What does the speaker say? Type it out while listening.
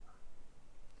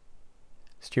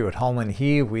Stuart Holman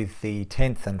here with the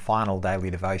 10th and final daily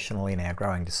devotional in our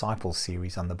Growing Disciples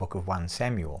series on the book of 1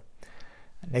 Samuel.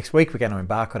 Next week we're going to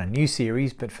embark on a new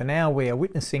series, but for now we are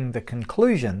witnessing the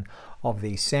conclusion of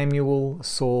the Samuel,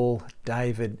 Saul,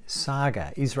 David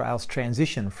saga, Israel's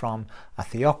transition from a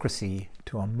theocracy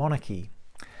to a monarchy.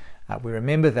 We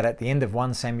remember that at the end of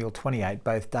 1 Samuel 28,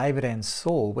 both David and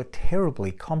Saul were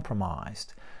terribly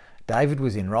compromised. David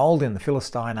was enrolled in the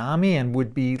Philistine army and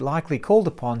would be likely called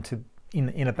upon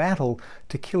in a battle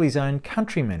to kill his own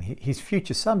countrymen, his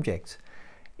future subjects,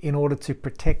 in order to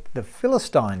protect the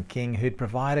Philistine king who'd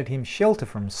provided him shelter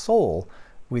from Saul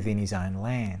within his own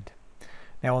land.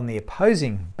 Now on the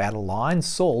opposing battle line,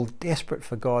 Saul, desperate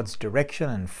for God's direction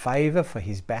and favour for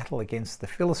his battle against the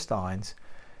Philistines,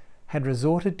 had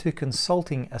resorted to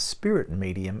consulting a spirit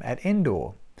medium at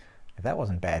Endor. If that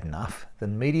wasn't bad enough, the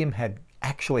medium had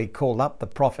actually called up the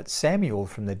prophet Samuel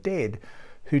from the dead,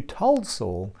 who told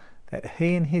Saul that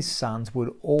he and his sons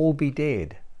would all be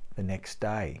dead the next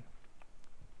day.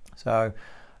 So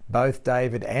both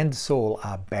David and Saul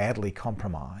are badly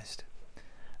compromised.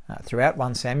 Throughout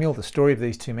 1 Samuel, the story of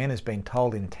these two men has been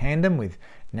told in tandem with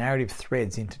narrative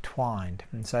threads intertwined.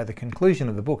 And so the conclusion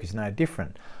of the book is no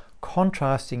different.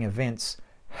 Contrasting events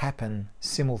happen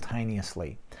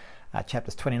simultaneously.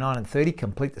 Chapters 29 and 30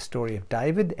 complete the story of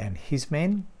David and his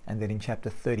men, and then in chapter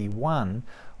 31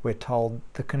 we're told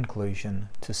the conclusion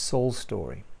to Saul's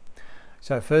story.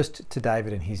 So first to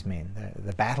David and his men.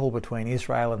 The battle between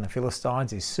Israel and the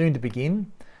Philistines is soon to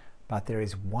begin, but there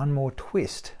is one more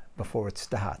twist before it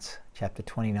starts. Chapter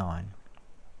 29.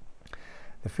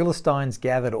 The Philistines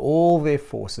gathered all their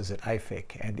forces at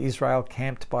Aphek, and Israel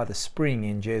camped by the spring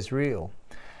in Jezreel.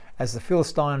 As the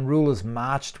Philistine rulers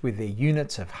marched with their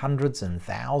units of hundreds and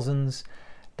thousands,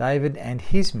 David and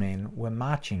his men were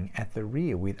marching at the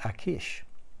rear with Achish.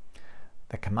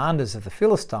 The commanders of the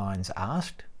Philistines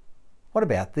asked, "What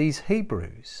about these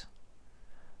Hebrews?"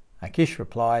 Achish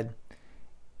replied,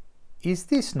 "Is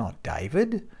this not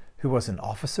David, who was an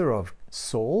officer of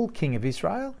Saul, king of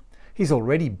Israel? He's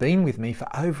already been with me for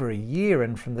over a year,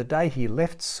 and from the day he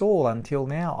left Saul until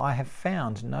now I have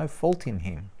found no fault in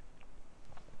him."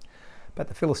 But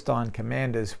the Philistine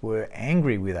commanders were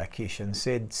angry with Achish and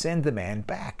said, "Send the man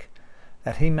back,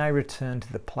 that he may return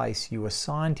to the place you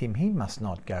assigned him. He must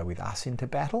not go with us into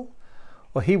battle,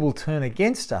 or he will turn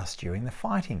against us during the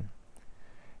fighting.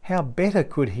 How better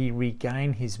could he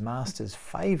regain his master's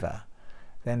favour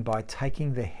than by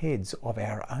taking the heads of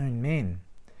our own men?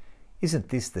 Isn't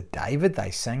this the David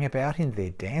they sang about in their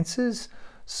dances?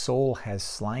 Saul has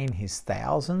slain his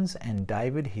thousands and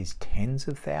David his tens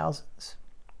of thousands."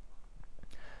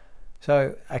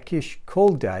 So Achish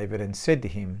called David and said to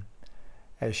him,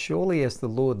 "As surely as the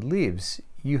Lord lives,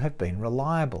 you have been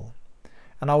reliable,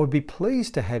 and I would be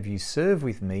pleased to have you serve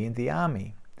with me in the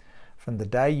army. From the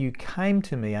day you came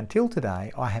to me until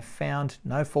today, I have found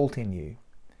no fault in you,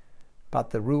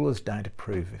 but the rulers don't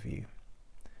approve of you.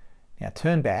 Now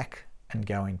turn back and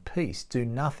go in peace. Do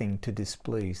nothing to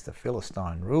displease the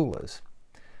Philistine rulers."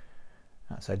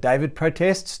 So David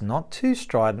protests, not too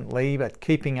stridently, but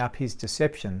keeping up his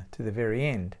deception to the very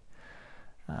end.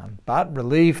 But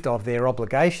relieved of their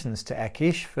obligations to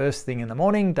Achish, first thing in the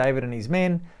morning, David and his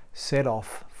men set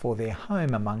off for their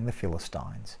home among the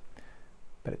Philistines.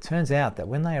 But it turns out that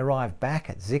when they arrive back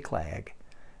at Ziklag,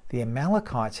 the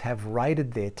Amalekites have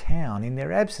raided their town in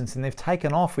their absence, and they've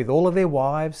taken off with all of their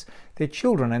wives, their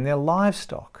children and their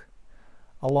livestock,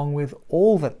 along with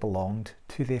all that belonged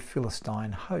to their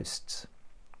Philistine hosts.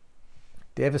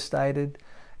 Devastated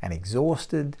and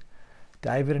exhausted,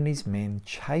 David and his men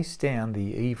chase down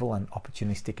the evil and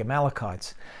opportunistic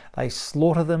Amalekites. They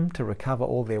slaughter them to recover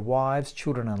all their wives,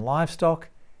 children and livestock,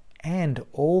 and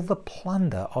all the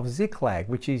plunder of Ziklag,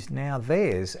 which is now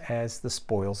theirs as the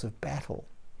spoils of battle.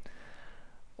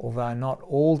 Although not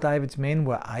all David's men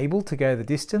were able to go the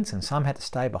distance and some had to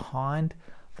stay behind,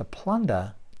 the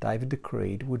plunder, David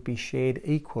decreed, would be shared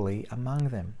equally among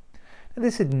them. Now,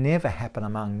 this had never happened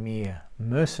among mere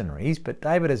mercenaries, but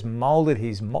David has moulded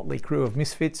his motley crew of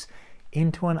misfits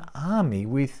into an army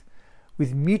with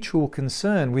mutual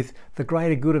concern, with the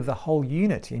greater good of the whole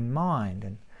unit in mind.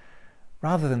 And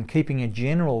rather than keeping a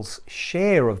general's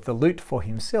share of the loot for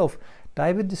himself,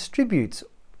 David distributes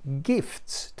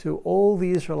gifts to all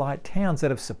the Israelite towns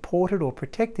that have supported or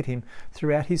protected him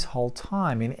throughout his whole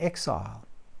time in exile.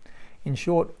 In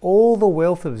short, all the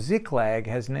wealth of Ziklag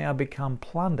has now become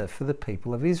plunder for the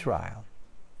people of Israel.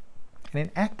 And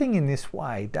in acting in this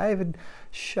way, David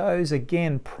shows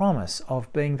again promise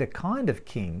of being the kind of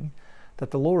king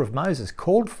that the law of Moses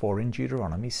called for in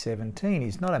Deuteronomy 17.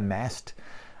 He's not amassed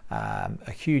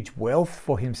a huge wealth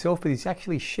for himself, but he's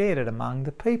actually shared it among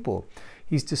the people.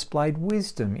 He's displayed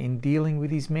wisdom in dealing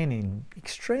with his men in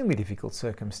extremely difficult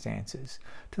circumstances,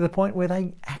 to the point where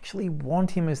they actually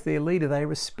want him as their leader. They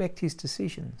respect his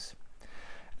decisions.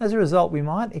 As a result, we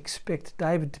might expect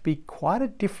David to be quite a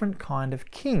different kind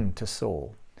of king to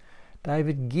Saul.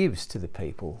 David gives to the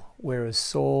people, whereas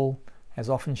Saul has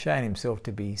often shown himself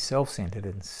to be self-centered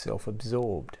and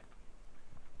self-absorbed.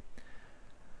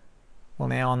 Well,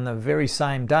 now on the very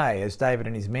same day as David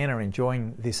and his men are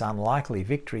enjoying this unlikely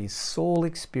victory, Saul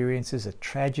experiences a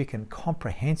tragic and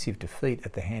comprehensive defeat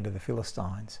at the hand of the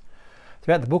Philistines.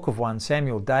 Throughout the book of 1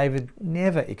 Samuel, David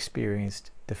never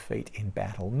experienced defeat in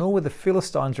battle, nor were the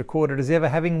Philistines recorded as ever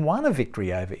having won a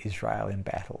victory over Israel in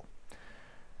battle.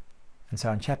 And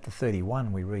so in chapter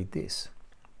 31 we read this: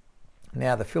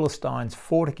 "Now the Philistines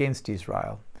fought against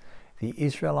Israel. The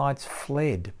Israelites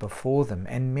fled before them,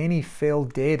 and many fell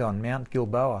dead on Mount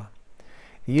Gilboa.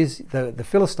 The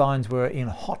Philistines were in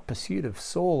hot pursuit of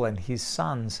Saul and his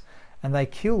sons, and they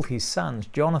killed his sons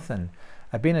Jonathan,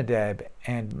 Abinadab,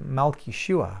 and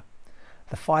Malchishua.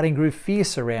 The fighting grew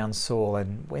fierce around Saul,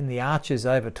 and when the archers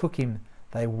overtook him,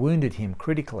 they wounded him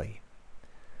critically.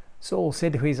 Saul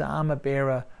said to his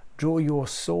armour-bearer, 'Draw your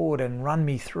sword and run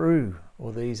me through,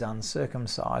 or these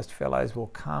uncircumcised fellows will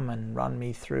come and run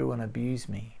me through and abuse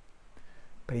me.'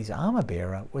 But his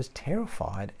armour-bearer was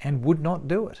terrified and would not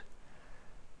do it.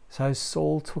 So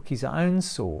Saul took his own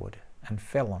sword and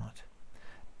fell on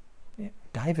it."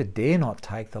 David dare not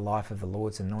take the life of the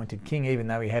Lord's anointed king, even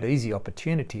though he had easy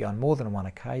opportunity on more than one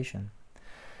occasion.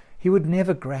 He would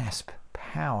never grasp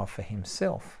power for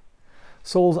himself.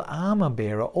 Saul's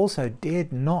armour-bearer also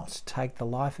dared not take the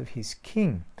life of his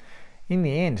king. In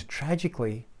the end,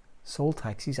 tragically, Saul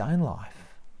takes his own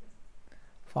life.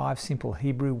 5 simple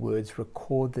Hebrew words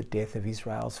record the death of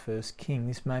Israel's first king.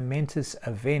 This momentous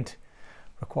event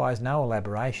requires no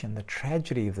elaboration. The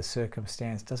tragedy of the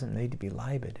circumstance doesn't need to be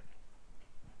laboured.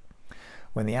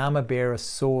 When the armour-bearer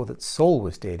saw that Saul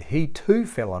was dead, he too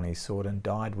fell on his sword and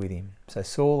died with him. So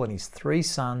Saul and his 3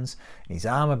 sons, and his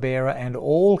armour-bearer, and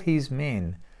all his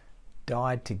men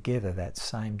died together that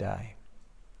same day.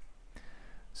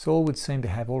 Saul would seem to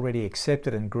have already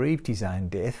accepted and grieved his own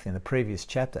death in the previous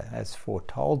chapter, as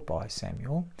foretold by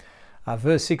Samuel.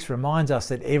 Verse 6 reminds us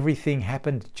that everything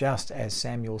happened just as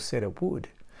Samuel said it would.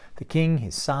 The king,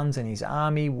 his sons, and his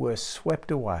army were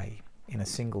swept away in a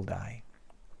single day.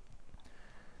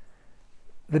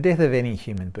 The death of any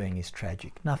human being is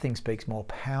tragic. Nothing speaks more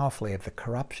powerfully of the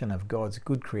corruption of God's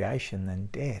good creation than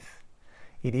death.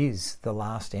 It is the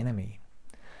last enemy.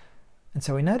 And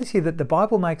so we notice here that the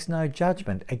Bible makes no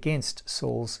judgment against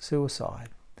Saul's suicide.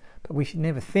 But we should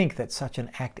never think that such an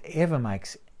act ever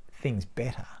makes things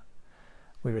better.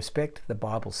 We respect the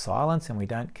Bible's silence and we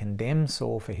don't condemn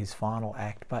Saul for his final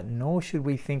act, but nor should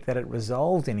we think that it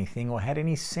resolved anything or had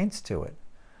any sense to it.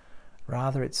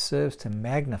 Rather, it serves to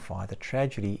magnify the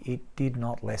tragedy. It did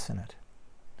not lessen it.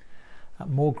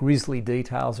 More grisly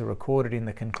details are recorded in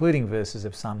the concluding verses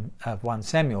of 1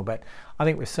 Samuel, but I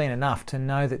think we've seen enough to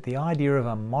know that the idea of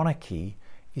a monarchy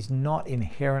is not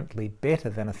inherently better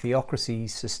than a theocracy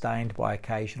sustained by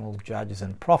occasional judges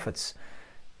and prophets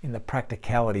in the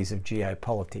practicalities of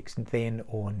geopolitics then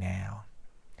or now.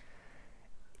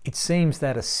 It seems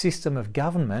that a system of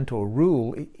government or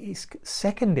rule is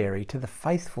secondary to the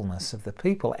faithfulness of the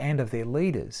people and of their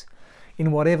leaders,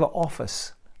 in whatever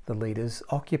office the leaders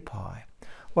occupy.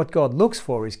 What God looks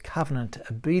for is covenant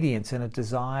obedience and a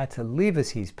desire to live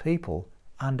as his people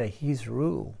under his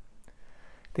rule.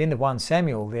 At the end of 1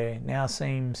 Samuel, there now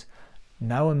seems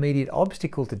no immediate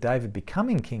obstacle to David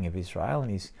becoming king of Israel, and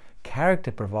his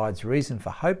character provides reason for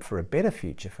hope for a better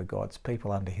future for God's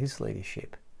people under his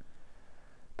leadership.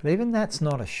 But even that's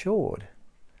not assured,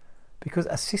 because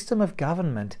a system of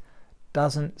government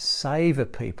doesn't save a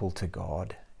people to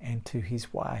God and to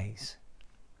his ways.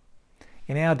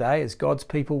 In our day, as God's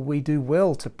people, we do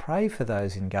well to pray for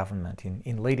those in government,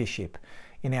 in leadership,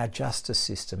 in our justice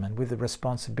system, and with the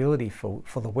responsibility for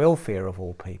the welfare of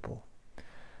all people.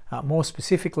 More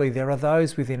specifically, there are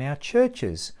those within our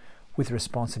churches with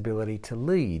responsibility to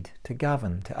lead, to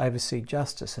govern, to oversee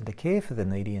justice, and to care for the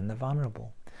needy and the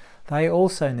vulnerable. They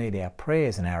also need our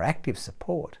prayers and our active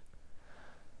support.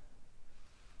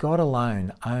 God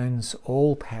alone owns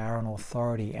all power and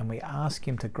authority, and we ask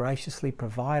him to graciously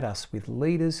provide us with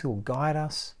leaders who will guide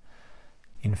us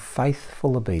in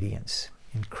faithful obedience,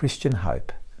 in Christian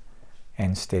hope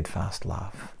and steadfast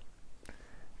love.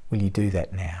 Will you do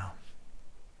that now?